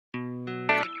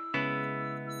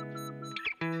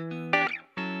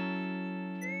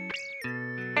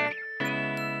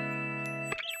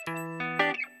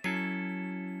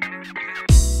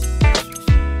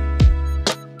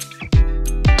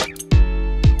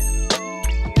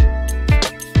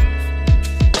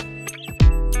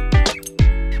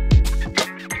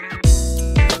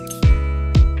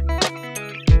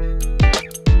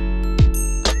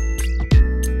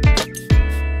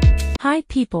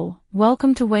people,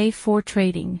 welcome to Wave 4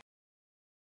 Trading.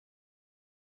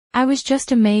 I was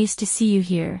just amazed to see you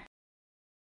here.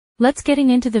 Let's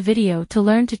getting into the video to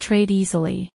learn to trade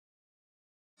easily.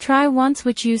 Try once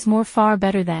which use more far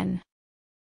better than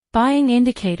buying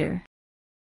indicator.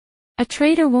 A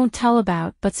trader won't tell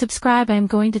about but subscribe I am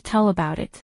going to tell about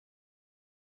it.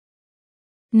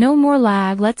 No more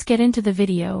lag, let's get into the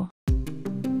video.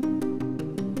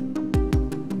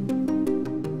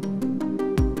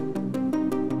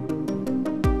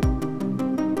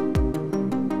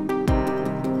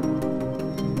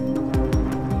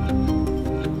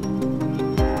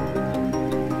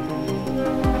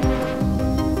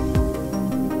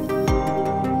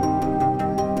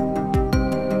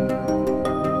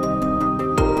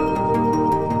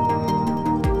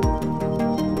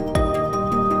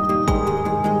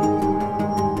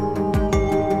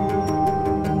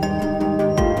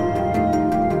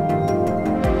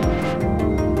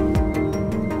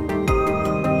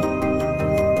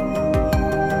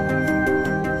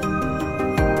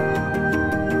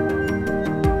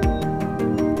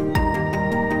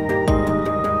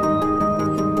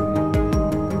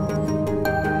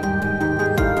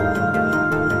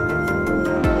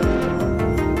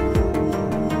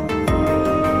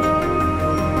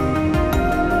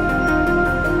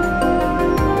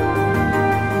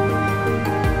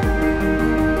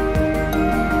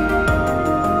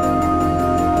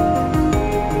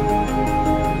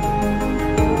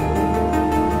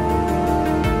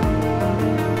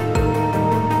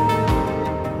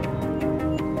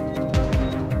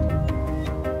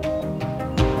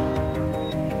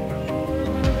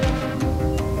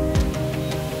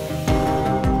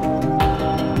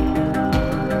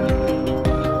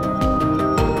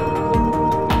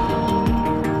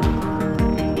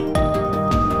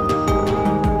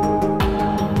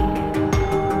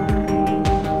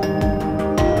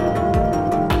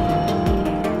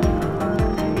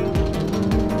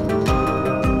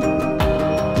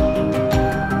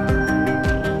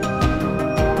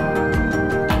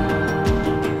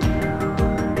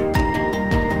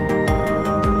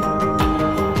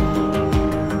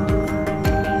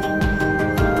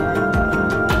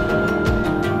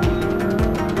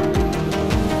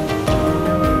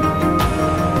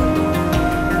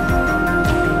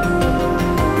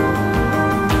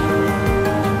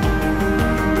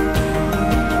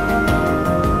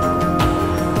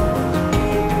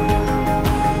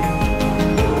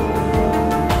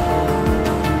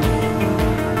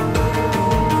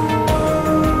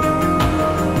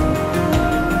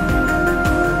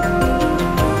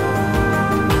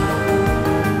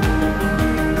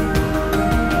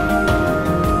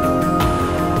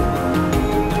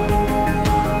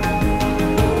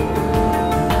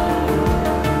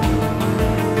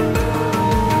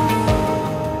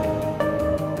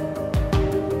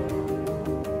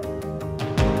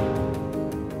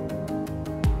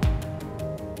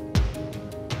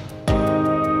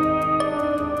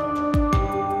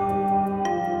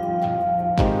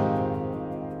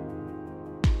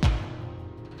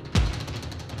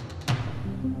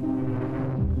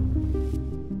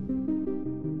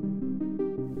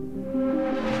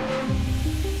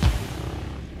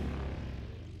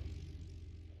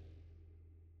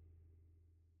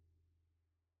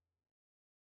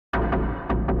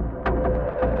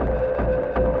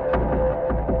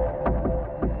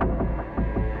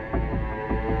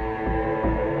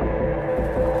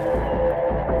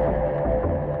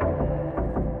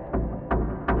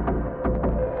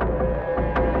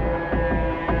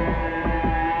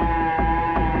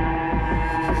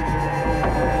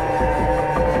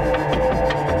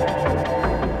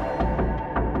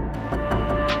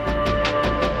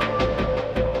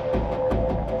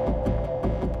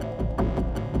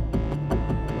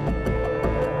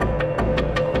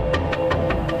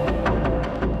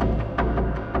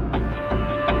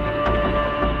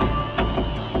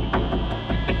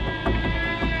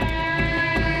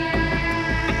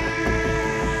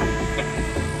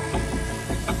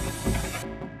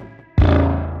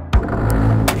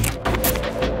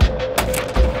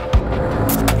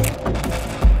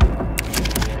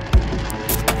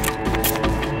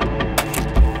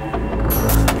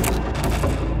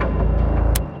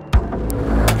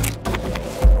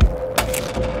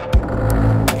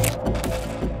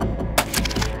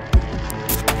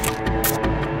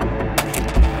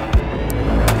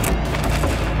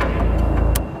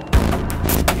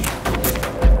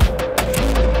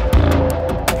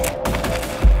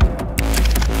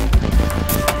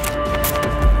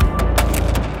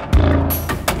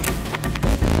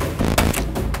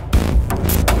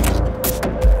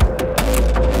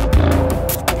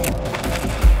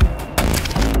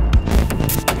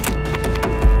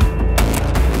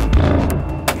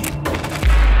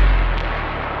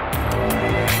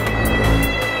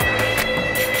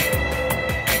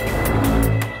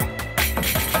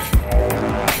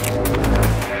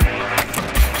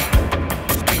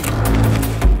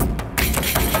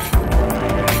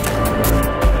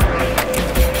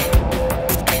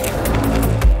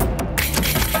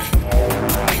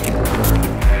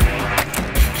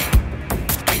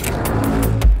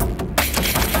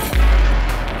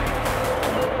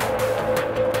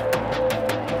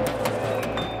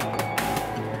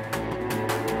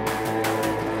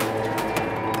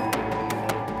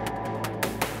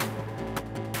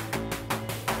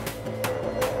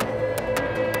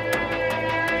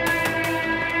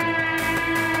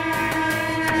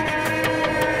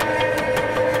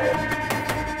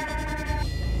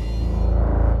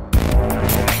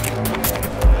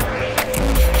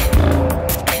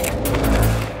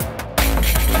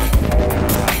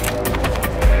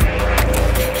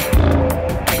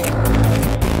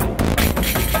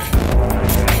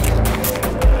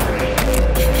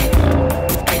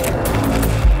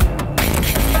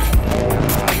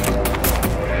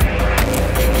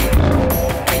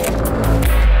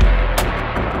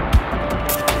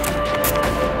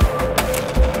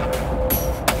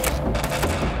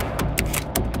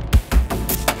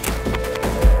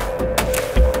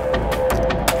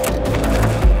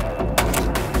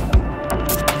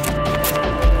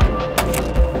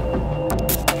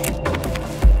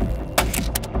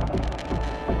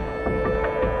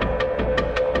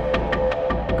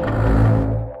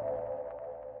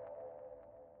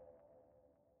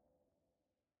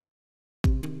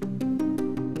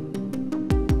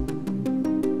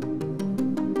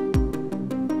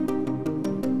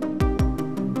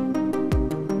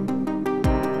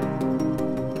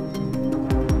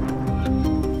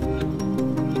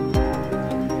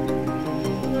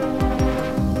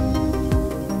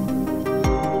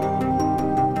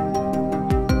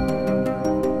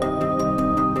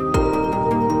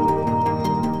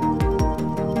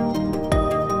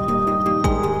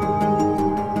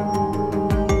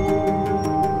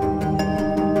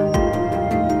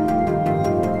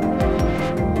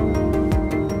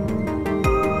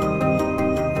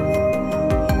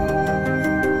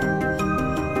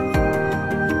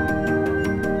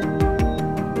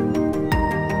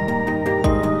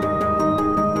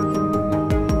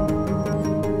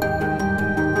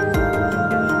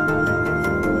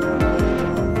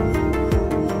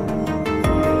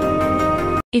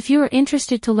 If you are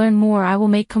interested to learn more, I will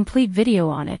make complete video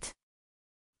on it.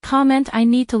 Comment I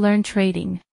need to learn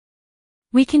trading.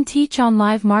 We can teach on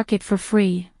live market for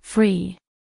free.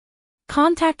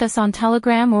 Contact us on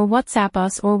Telegram or WhatsApp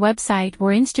us or website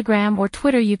or Instagram or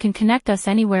Twitter. You can connect us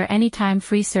anywhere, anytime,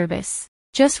 free service.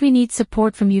 Just we need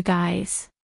support from you guys.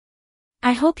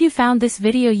 I hope you found this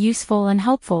video useful and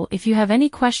helpful. If you have any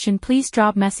question, please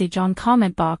drop message on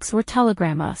comment box or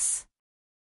Telegram us.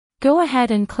 Go ahead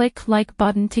and click like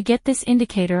button to get this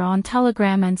indicator on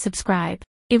Telegram and subscribe.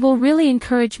 It will really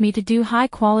encourage me to do high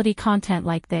quality content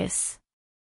like this.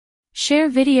 Share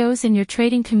videos in your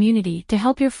trading community to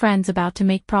help your friends about to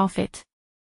make profit.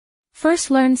 First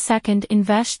learn, second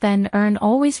invest, then earn.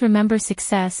 Always remember,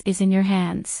 success is in your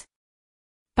hands.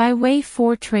 By way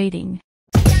for trading.